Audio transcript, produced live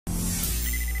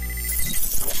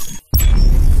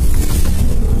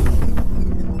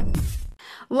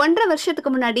1.5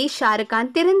 வருஷத்துக்கு முன்னாடி ஷாருக் கான்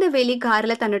திறந்தவெளி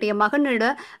கார்ல தன்னுடைய மகனோட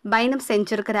பயணம்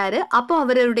செஞ்சிருக்கிறாரு. அப்போ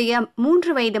அவருடைய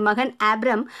 3 வயது மகன்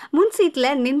ஆப்ரம் முன் சீட்ல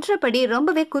நின்றபடி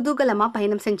ரொம்பவே குதூகலமா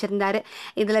பயணம் செஞ்சிருந்தாரு.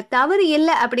 இதுல தவறு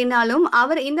இல்லை அப்படின்னாலும்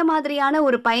அவர் இந்த மாதிரியான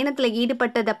ஒரு பயணத்துல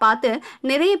ஈடுபட்டதை பார்த்து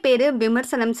நிறைய பேரு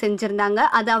விமர்சனம் செஞ்சிருந்தாங்க.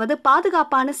 அதாவது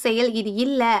பாதுகாப்பான செயல் இது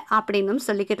இல்ல அப்படின்னு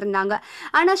சொல்லிக்கிட்டு இருந்தாங்க.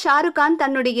 ஆனா ஷாருக் கான்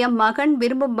தன்னுடைய மகன்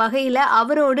விரும்பும் வகையில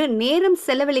அவரோடு நேரம்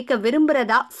செலவழிக்க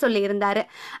விரும்புறதா சொல்லியிருந்தாரு.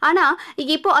 ஆனா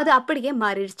இப்போ அது அப்படியே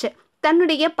மாறிடுச்சு.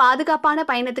 தன்னுடைய பாதுகாப்பான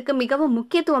பயணத்துக்கு மிகவும்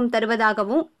முக்கியத்துவம்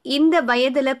தருவதாகவும், இந்த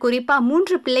வயதுல குறிப்பா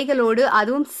 3 பிள்ளைகளோடு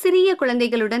அதுவும் சிறிய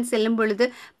குழந்தைகளுடன் செல்லும் பொழுது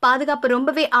பாதுகாப்பு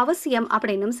ரொம்பவே அவசியம்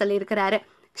அப்படின்னு சொல்லியிருக்கிறாரு.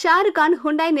 ஷாருக் கான்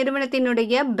ஹுண்டாய்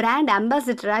நிறுவனத்தினுடைய பிராண்ட்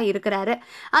அம்பாசிடரா இருக்கிறாரு.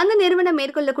 அந்த நிறுவனம்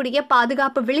மேற்கொள்ளக்கூடிய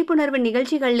பாதுகாப்பு விழிப்புணர்வு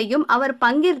நிகழ்ச்சிகள்லையும் அவர்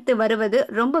பங்கேற்று வருவது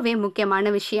ரொம்பவே முக்கியமான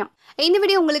விஷயம். இந்த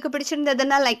வீடியோ உங்களுக்கு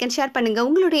பிடிச்சிருந்ததுன்னா லைக் அண்ட் ஷேர் பண்ணுங்க.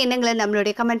 உங்களுடைய எண்ணங்களை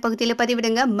நம்மளுடைய கமெண்ட் பகுதியில்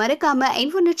பதிவிடுங்க. மறக்காம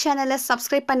இன்ஃபோநெட் சேனலை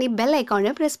சப்ஸ்கிரைப் பண்ணி பெல்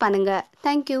ஐக்கானை பிரஸ் பண்ணுங்க.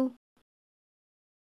 தேங்க்யூ.